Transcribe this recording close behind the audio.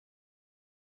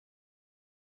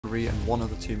Nuri and one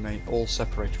other teammate, all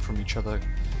separated from each other.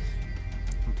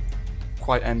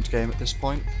 Quite end game at this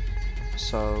point,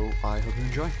 so I hope you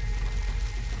enjoy.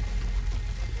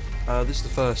 This is the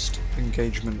first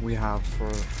engagement we have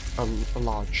for a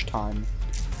large time.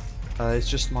 It's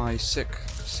just my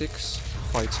six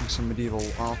fighting some medieval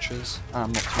archers, and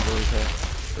I'm not too worried here.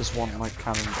 There's one light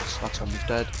cannon that's almost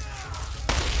dead.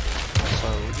 So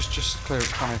just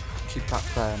trying to keep that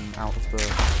then out of the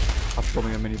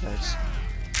upcoming mini base.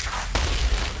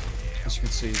 As you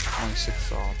can see, my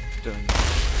 6 are doing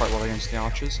quite well against the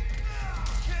archers.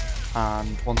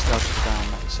 And once the archers are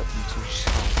down, I set them to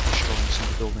start destroying some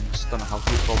of the buildings. Don't know how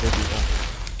well they do that.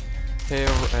 Here,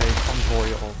 a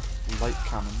convoy of light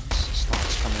cannons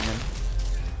starts coming in.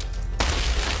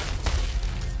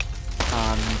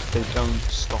 And they don't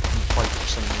stop and fight for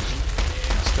some reason.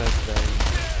 Instead, they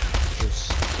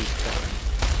just keep going.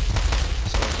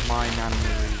 So my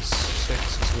Nuri's 6,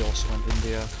 as we also went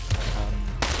India,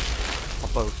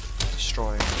 are both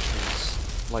destroying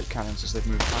these light cannons as they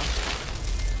move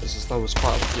past. This is though was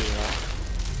quite a few of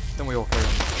that. Then we all carry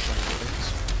on destroying buildings.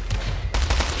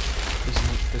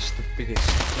 Isn't this the biggest?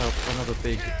 No, another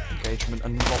big engagement,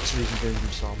 and lots of these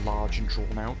engagements are large and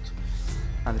drawn out.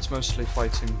 And it's mostly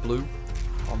fighting blue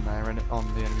on the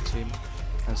enemy team,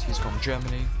 as he's gone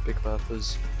Germany, Big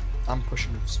Berthas. I'm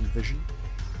pushing with some vision,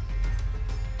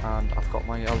 and I've got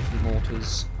my elephant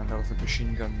mortars and elephant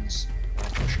machine guns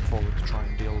pushing forward to try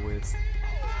and deal with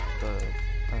the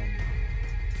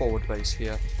forward base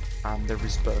here, and there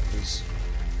is Berthas.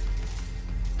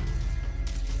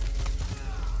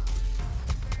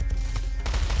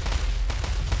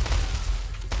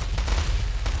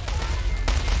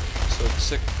 So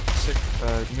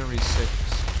Nuri 6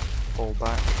 fall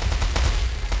back.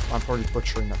 I'm probably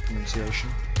butchering that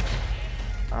pronunciation.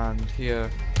 And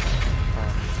here,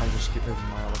 I just keep moving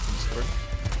my elephants through.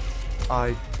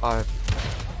 I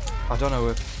don't know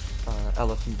if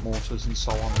elephant mortars and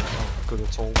so on are good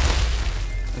at all.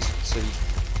 As you can see,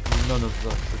 one of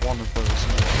those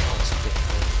shots hit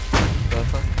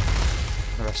Bertha,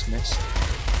 the rest missed.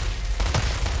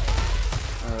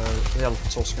 The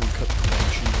elephant's also going to cut through the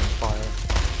machine gun fire.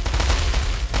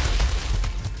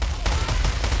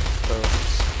 But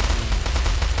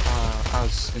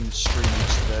as in the stream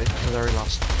yesterday, the very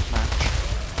last match,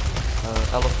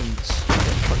 elephants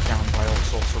get cut down by all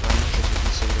sorts of range. As you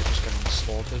can see, they're just getting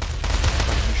slaughtered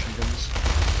by machine guns.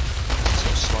 It's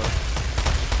so slow.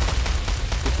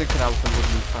 You'd think an elephant would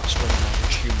move faster than an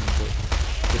average human, but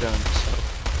they don't, so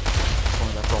it's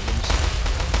one of their problems.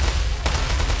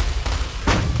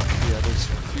 Yeah, there's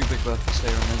a few Big Berthas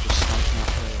here, and they're just sniping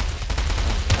out their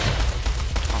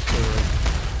artillery.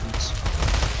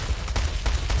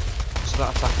 So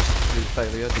that attack was a complete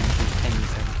failure, didn't do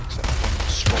anything except for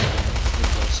destroying the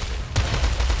university.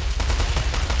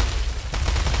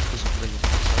 Doesn't really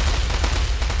make sense.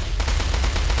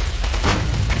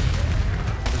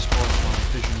 At this point my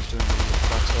vision's doing a little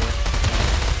better,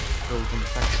 building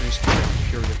factories to get the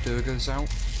Fury of Durgas out,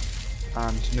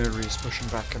 and Nuri is pushing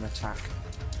back an attack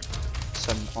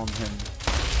sent on him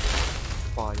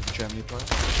by the Germany player.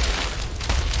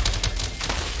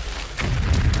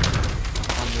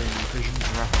 Vision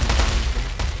wrapping around him.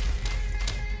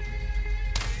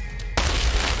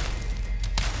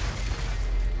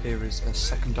 Here is a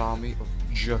second army of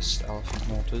just elephant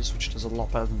mortars, which does a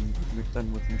lot better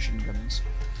than with machine guns.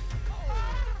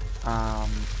 I'll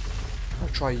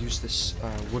try to use this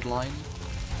wood line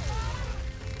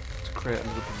to create a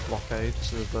little blockade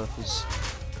so the Berthas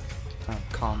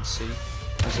can't see,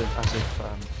 as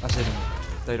in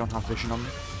they don't have vision on me.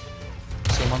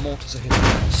 So my mortars are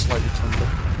hitting slightly turned up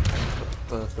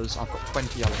Berthas. I've got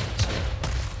 20 elephants here.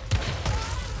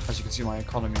 As you can see, my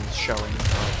economy is showing.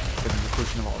 I've been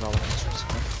recruiting a lot of elephants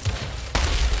recently.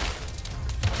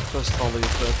 First volley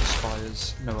of Berthas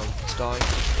fires, no elephants die.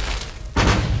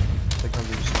 I think I'll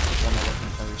lose one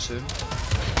elephant very soon.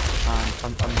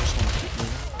 And I'm just want to keep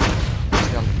moving, because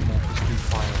the elephant mortars do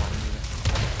fire on me.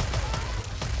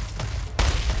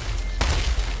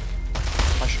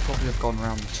 I should probably have gone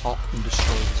around the top and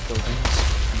destroyed these buildings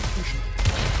in vision.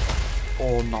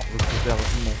 Or not recruit the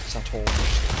elephant mortars at all,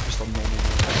 just on normal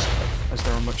mortars, as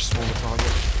they're a much smaller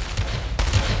target.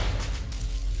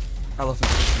 Elephants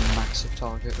are just a massive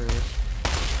target, really.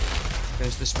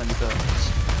 There's this many birds.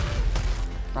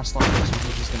 That's not as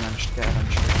good as they managed to get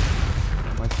eventually.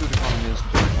 My food economy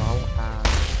isn't doing well, and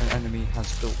an enemy has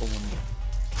built a wonder.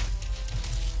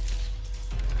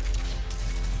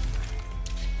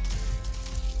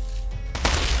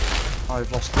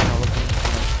 I've lost an elephant,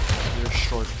 and I've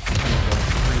destroyed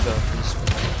 3 Berthas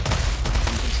with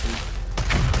infantry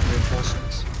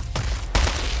reinforcements.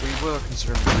 We were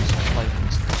considering using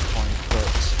planes at this point, but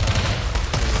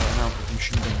the amount of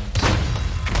machine guns, that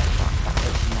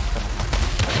was not going to happen.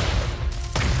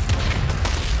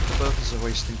 The Berthas are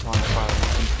wasting time firing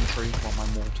at infantry while my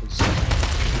mortars do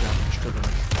damage to them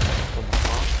from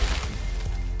afar.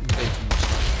 Engaging them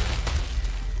slightly.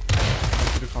 My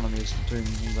food economy isn't doing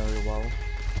very well.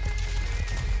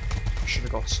 I should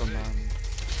have got some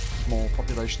more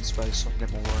population space so I can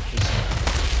get more workers.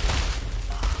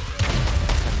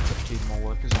 10, 15 more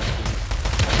workers on food.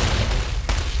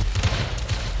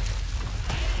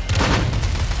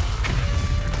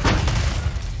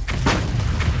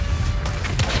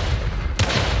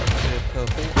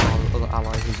 Purple, our other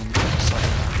ally who's on the other side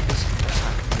of that, isn't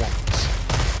attacked once,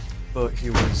 but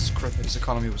his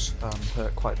economy was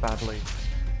hurt quite badly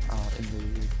in the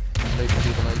late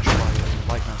medieval age by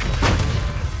light manufacturing,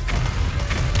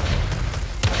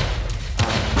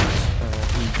 and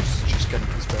he was just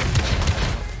getting his birthday.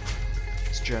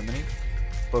 It's Germany.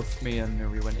 Both me and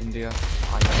Nuri went India.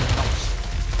 I do not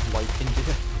like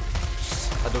India.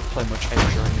 I don't play much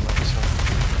Asia anyway, so.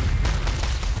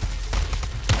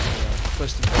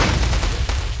 First impression,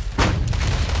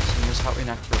 seeing as how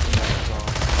inaccurate the methods are,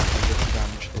 how little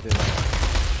damage they do,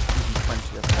 even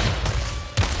 20 of them.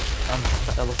 And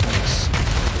the elephants,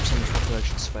 with so much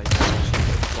population space, is also a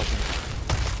bit of a problem.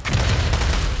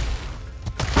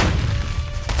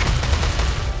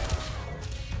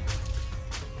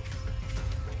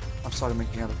 I've started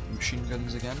making elephant machine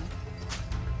guns again.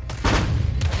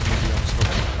 Maybe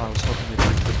I was hoping they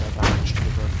could put more damage to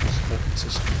the Berthas, more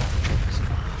consistent damage.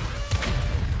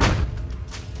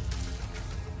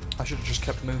 I should have just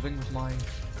kept moving with my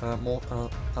more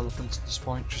elephants at this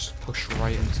point, just push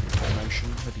right into the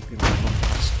formation, maybe be like run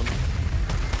past them.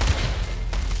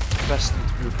 The best thing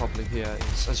to do probably here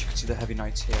is, as you can see the heavy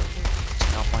knights here,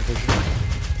 cutting out my vision,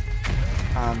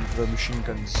 and the machine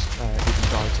guns even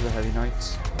die to the heavy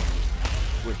knights,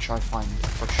 which I find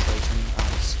frustrating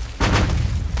as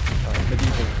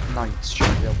medieval knights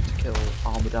shouldn't be able to kill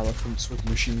armoured elephants with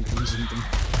machine guns in them,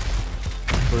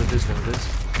 but it is what it is.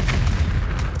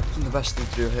 And the best thing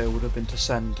to do here would have been to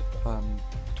send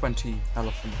 20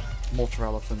 mortar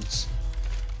elephants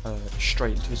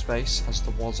straight into his base, as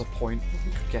there was a point where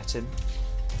we could get in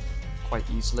quite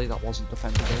easily. That wasn't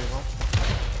defended very well.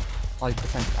 Like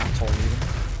defended at all even.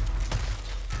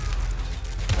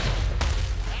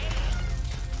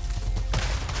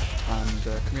 And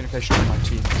communication with my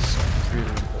team is really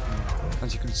important.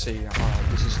 As you can see,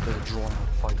 this is the drawn out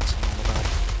fights I'm on about.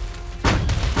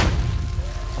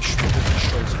 I should probably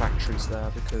destroy his factories there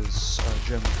because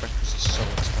German factories are so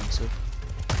expensive.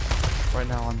 Right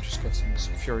now I'm just getting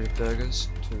some Fury of Durgas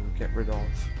to get rid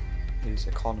of his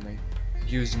economy,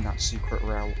 using that secret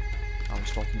route I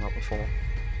was talking about before.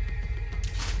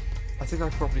 I think I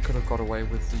probably could have got away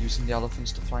with using the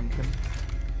elephants to flank him.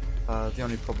 The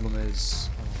only problem is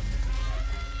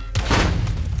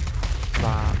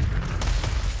that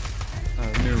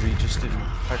Nuri just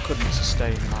couldn't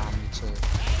sustain an army to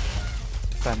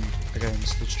defend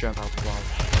against this German outlaw,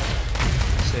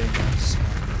 seeing as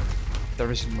there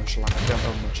isn't much land, we don't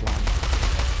own much land.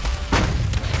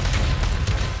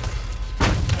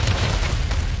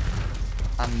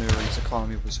 And Nuri's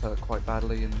economy was hurt quite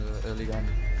badly in the early game.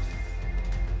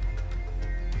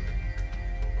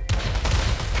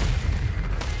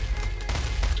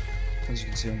 As you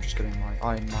can see, I'm just getting my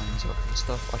iron mines up and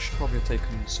stuff. I should probably have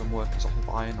taken some workers off of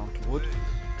iron onto wood,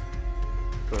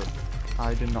 but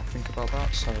I did not think about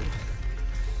that, so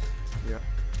yeah.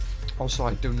 Also,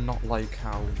 I do not like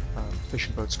how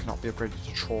fishing boats cannot be upgraded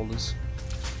to trawlers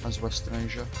as Western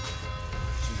Asia,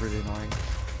 which is really annoying.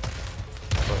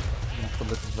 But you have to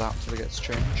live with that until it gets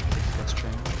changed, if it gets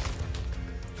changed.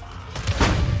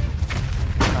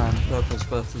 And Purple's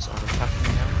Berthas are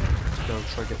attacking now to go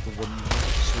try to get the wooden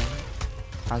soon,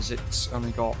 as it's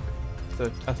only got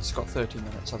 13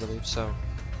 minutes, I believe. So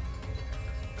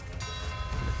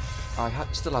I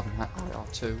still haven't had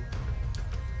IR2.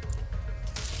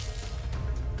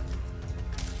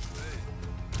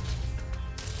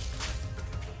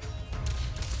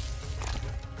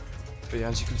 But yeah,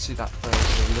 as you can see, that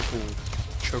there's a little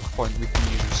choke point we can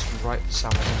use right at the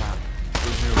south of the map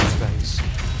with Nuri's base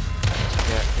to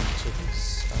get into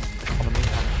his economy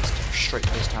and straight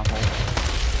to his town hall.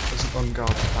 There's an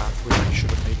unguarded path which we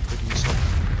should have made a good use of.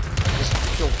 Because if we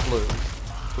killed blue,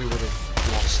 we would have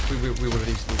lost, we would have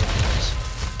easily won this.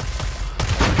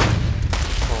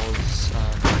 Because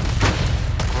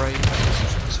Grey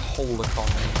has his whole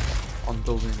economy on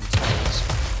building the towers.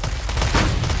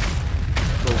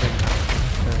 Building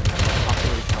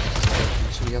artillery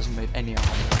cannons, so he hasn't made any armor.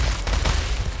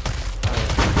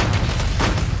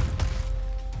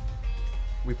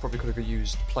 we probably could have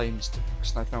used planes to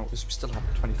snipe out, because we still have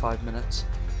 25 minutes.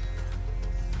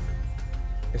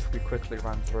 If we quickly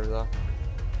ran through there.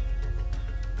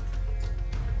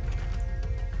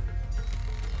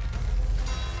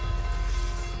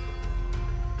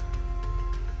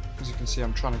 As you can see,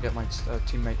 I'm trying to get my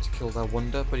teammate to kill their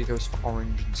Wonder, but he goes for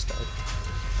Orange instead.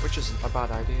 Which isn't a bad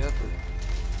idea,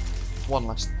 but one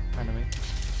less enemy.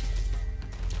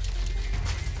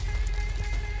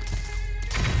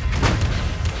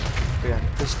 But yeah,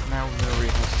 this now Nuri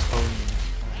has his own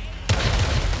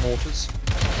mortars to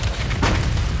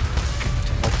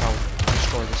help out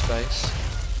destroy this base.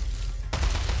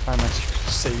 And as you can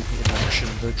see in action,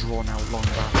 the drawn out long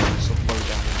battles of low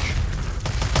damage,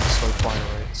 slow fire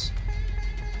rates.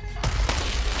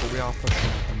 But we are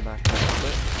pushing them back a little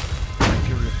bit. The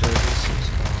Fury of Dervis is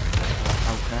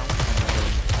out now, and they're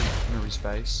going to Nuri's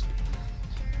base.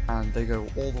 And they go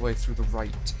all the way through the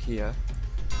right here,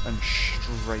 and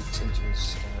straight into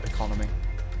his economy.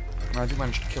 And I do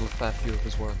manage to kill a fair few of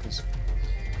his workers.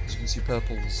 As you can see,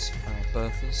 Purple's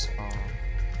Berthas are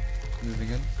moving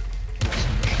in with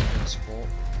some machine gun support,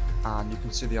 and you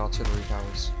can see the artillery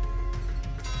towers,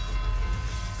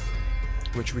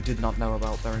 which we did not know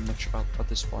about very much about at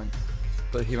this point,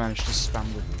 but he managed to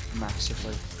spam them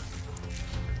massively.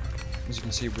 As you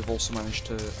can see, we've also managed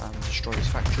to destroy his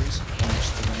factories,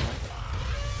 almost eliminate.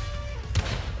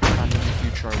 And in the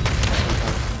future, I will use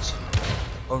elephants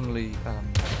only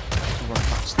to run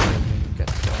past the enemy and get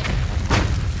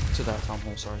to their town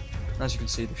hall. Sorry. And as you can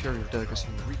see, the Fury of Durgus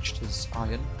has reached his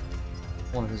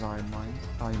one of his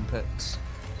iron pits,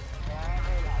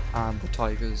 and the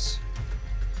Tigers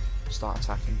start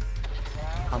attacking.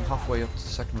 I'm halfway up to the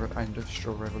second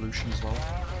industrial revolution as well.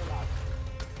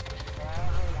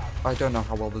 I don't know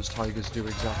how well those Tigers do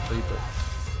exactly, but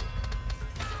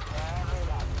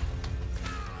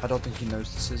I don't think he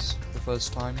knows this is the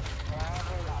first time.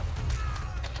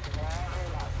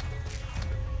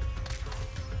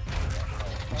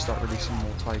 We start releasing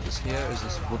more Tigers here as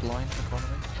this woodline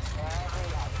economy.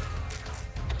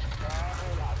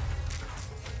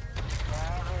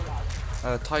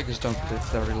 Tigers don't live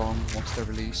very long once they're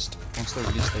released. Once they're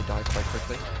released, they die quite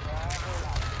quickly.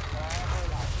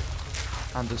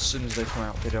 And as soon as they come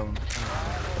out, they don't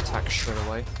attack straight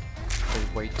away. They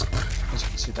wait. As you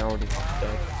can see, they're already half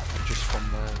dead just from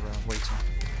their waiting.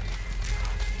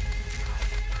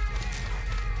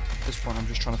 At this point, I'm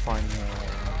just trying to find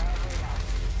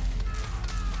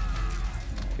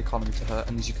economy to hurt,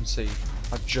 and as you can see,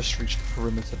 I've just reached the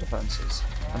perimeter defences,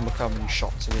 and look how many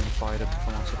shots are being fired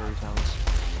from artillery towers.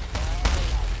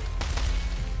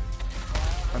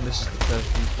 And this is the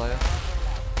 13th player.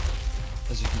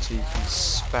 As you can see, he can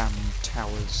spam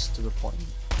towers to the point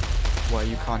where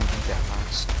you can't even get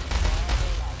past.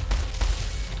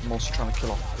 I'm also trying to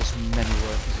kill off as many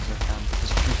workers as I can.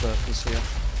 There's a few Berthas here,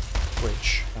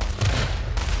 which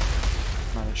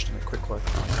managed to make quick work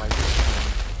of my Tigers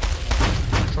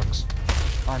and trucks.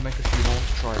 I make a few more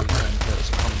to try and hurt his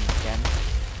economy again.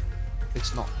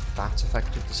 It's not that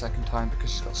effective the second time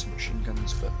because he's got some machine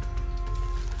guns, but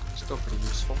still pretty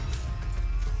useful.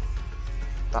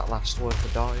 That last worker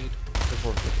died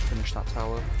before we could finish that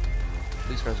tower.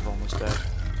 These guys are almost dead.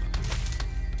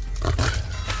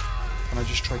 And I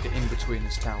just tried to get in between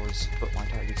his towers, but my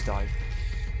Tigers died.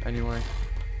 Anyway.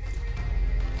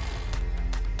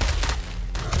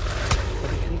 I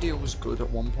think India was good at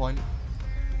one point,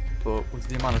 but with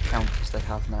the amount of counters they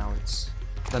have now,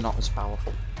 they're not as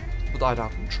powerful. But I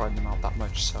haven't tried them out that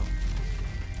much, so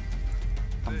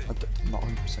I'm not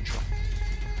 100% sure.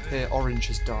 Here, Orange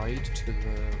has died to the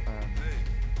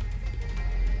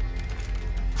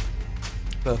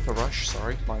Bertha Rush.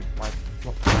 Sorry, my line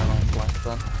blanked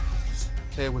then.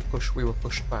 Here we were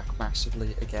pushed back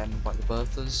massively again by the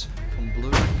Berthas from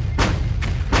blue.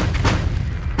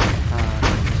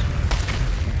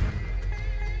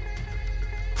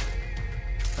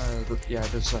 Yeah,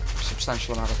 there's a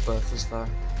substantial amount of Berthas there.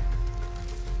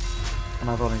 And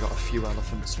I've only got a few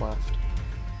elephants left.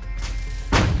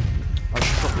 I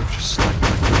should probably just stop.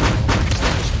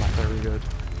 They're just not very good.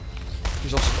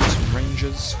 He's also got some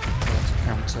Rangers to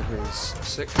counter his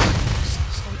 6.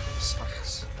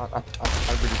 I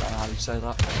really don't know how you say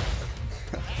that.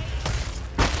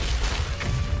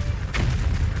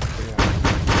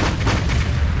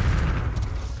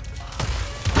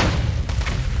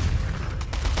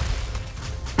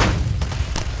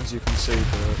 As you can see,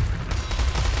 the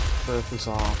Berthas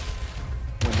are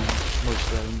winning most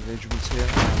of their engagements here,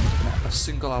 and a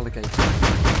single alligator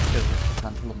killed a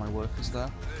handful of my workers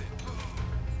there.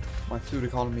 My food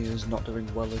economy is not doing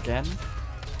well again,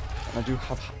 and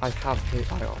I have hit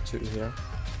IR2 here.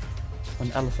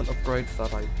 an elephant upgrade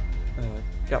that I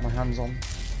get my hands on,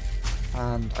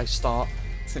 and I start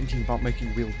thinking about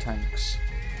making wheeled tanks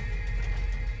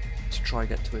to try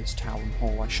get to his town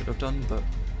hall. I should have done, but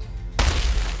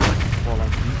well, I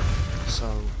didn't.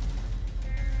 So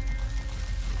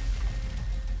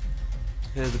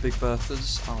here the big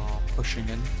Berthas are pushing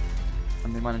in,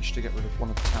 and they managed to get rid of one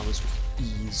of the towers with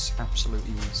ease, absolute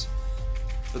ease.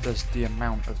 But there's the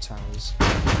amount of towers.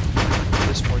 At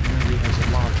this point, Nuri has a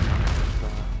large amount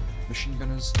of machine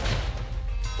gunners,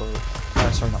 but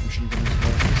sorry, not machine gunners,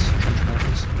 mortars, trench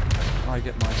mortars. I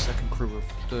get my second crew of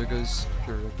Durgas,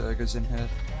 Fury of Durgas in here.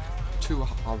 2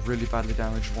 are really badly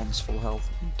damaged, one's full health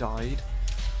and died,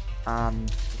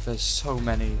 and there's so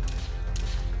many.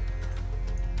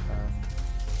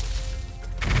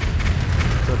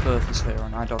 The Berthas here,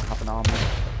 and I don't have an army,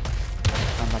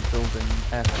 and I'm building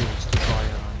airfields to try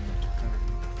and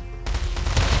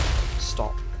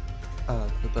stop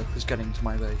the Berthas getting to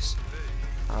my base.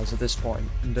 As at this point,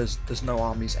 there's no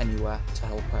armies anywhere to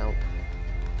help out.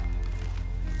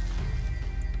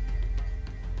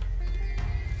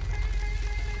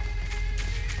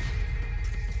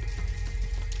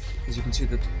 As you can see,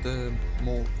 the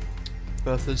more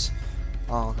Berthas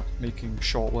are making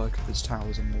short work of his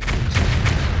towers and mortars.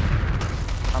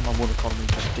 And my war economy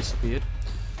just disappeared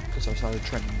because I started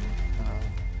training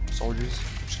soldiers,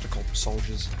 just to call them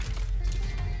soldiers.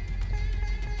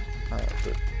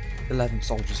 But 11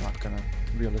 soldiers aren't going to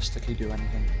realistically do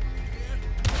anything.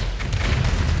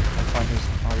 I find his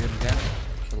iron again,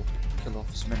 kill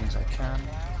off as many as I can,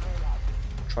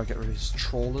 try to get rid of his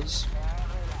trawlers.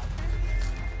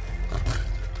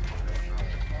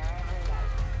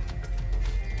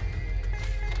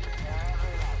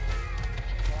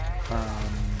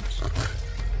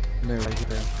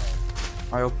 Here.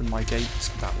 I opened my gate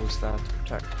that was there to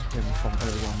protect him from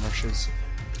early on rushes.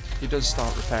 He does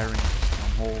start repairing his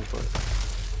town hall, but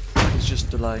he's just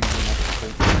delaying the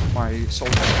inevitable. My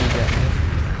soldiers do get here.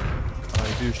 I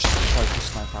do just try to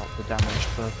snipe out the damaged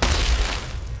Berthas.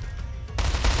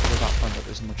 But at that point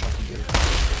there isn't much I can do.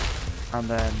 And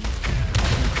then,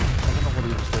 I don't know what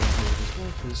he was doing here with his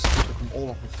workers. He took them all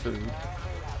off of food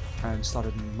and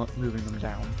started moving them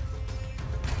down.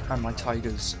 And my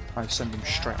tigers, I send them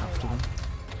straight after them.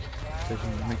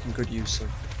 They're making good use of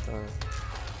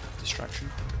distraction.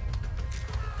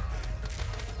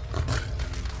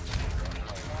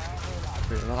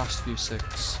 But the last few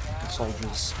 6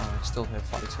 soldiers are still here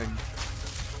fighting.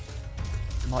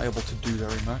 Not able to do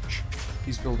very much.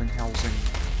 He's building housing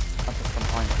at the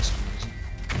front line for some reason.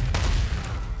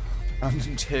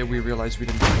 And here we realise we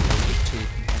didn't have a very good team,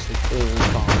 as they all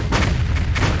died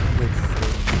with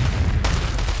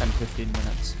 10-15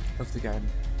 minutes of the game.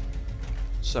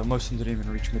 So most of them didn't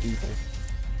even reach medieval,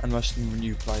 and most of them were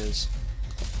new players.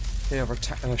 Here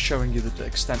are showing you the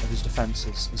extent of his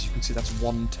defences. As you can see, that's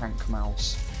 1 tank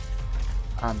mouse,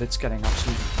 and it's getting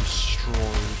absolutely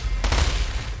destroyed.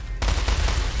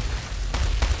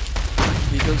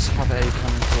 He does have a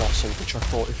cannon colossal, which I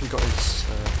thought if he got his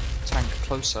tank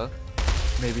closer,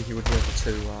 maybe he would be able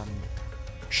to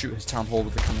shoot his town hall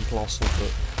with the cannon colossal,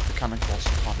 but the cannon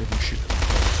colossal can't even shoot them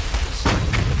close.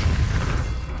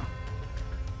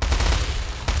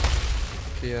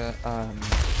 Here,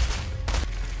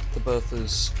 the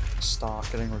Berthas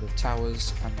start getting rid of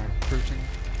towers and my recruiting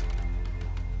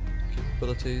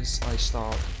capabilities. I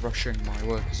start rushing my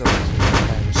workers over to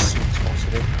repair as soon as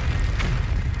possible,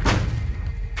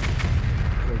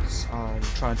 because I'm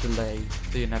trying to delay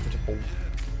the inevitable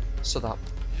so that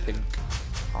Pink,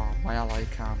 my ally,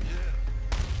 can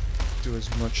do as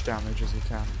much damage as he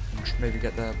can and maybe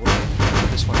get there. Well,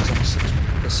 this one is only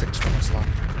 6 minutes left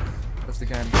of the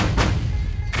game.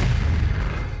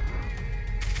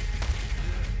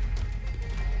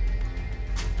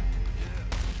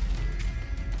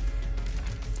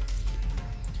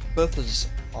 Berthas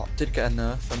did get a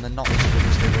nerf, and they're not as good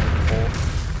as they were before.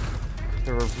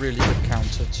 They're a really good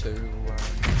counter to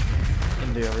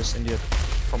India, as India,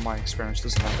 from my experience,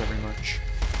 doesn't have very much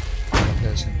armor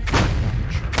piercing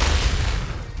damage.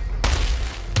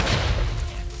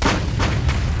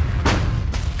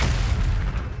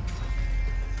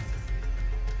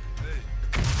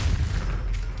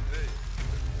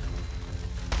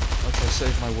 Okay,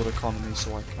 save my wood economy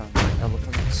so I can get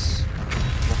elephants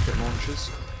and rocket launchers.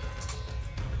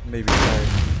 Maybe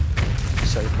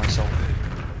save myself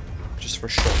just for a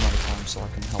short amount of time so I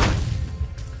can help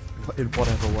in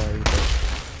whatever way. But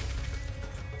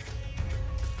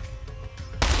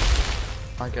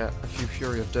I get a few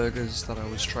Fury of Durgas that I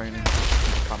was training, I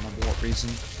can't remember what reason,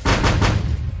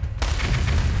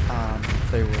 and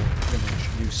they were pretty much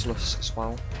useless as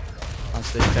well,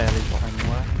 as they barely got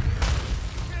anywhere.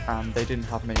 and they didn't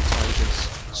have many tigers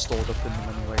stored up in them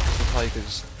anyway, because the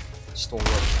tigers store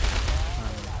up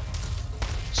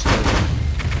slowly.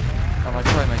 And I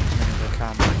try and make as many as I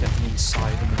can to get them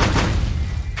inside and in between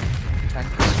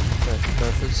tanks,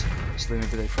 Berthas, so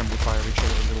maybe they friendly fire each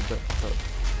other a little bit, but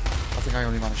I think I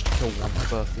only managed to kill one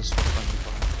Berthas with friendly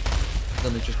fire.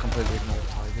 Then they just completely ignore the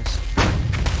tigers.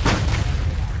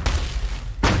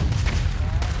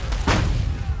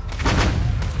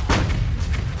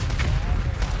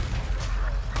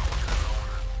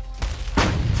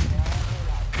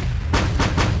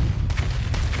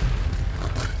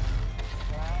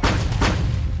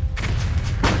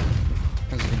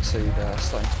 See, they're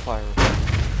starting to fire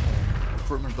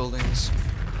recruitment buildings,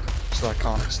 so I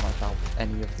can't snipe out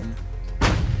any of them.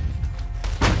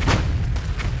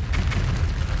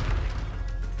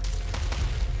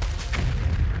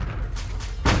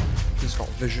 He's got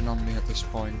vision on me at this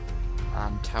point,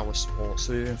 and tower support,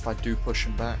 so even if I do push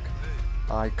him back,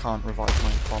 I can't revive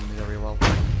my economy very well.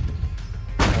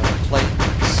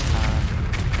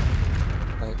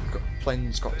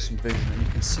 Planes got some vision, and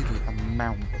you can see the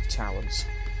amount of towers.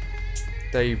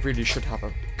 They really should have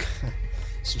a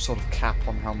some sort of cap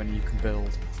on how many you can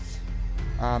build.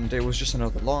 And it was just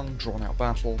another long, drawn-out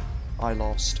battle. I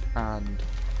lost, and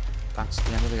that's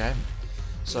the end of the game.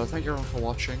 So thank you everyone for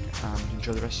watching, and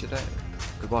enjoy the rest of your day.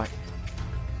 Goodbye.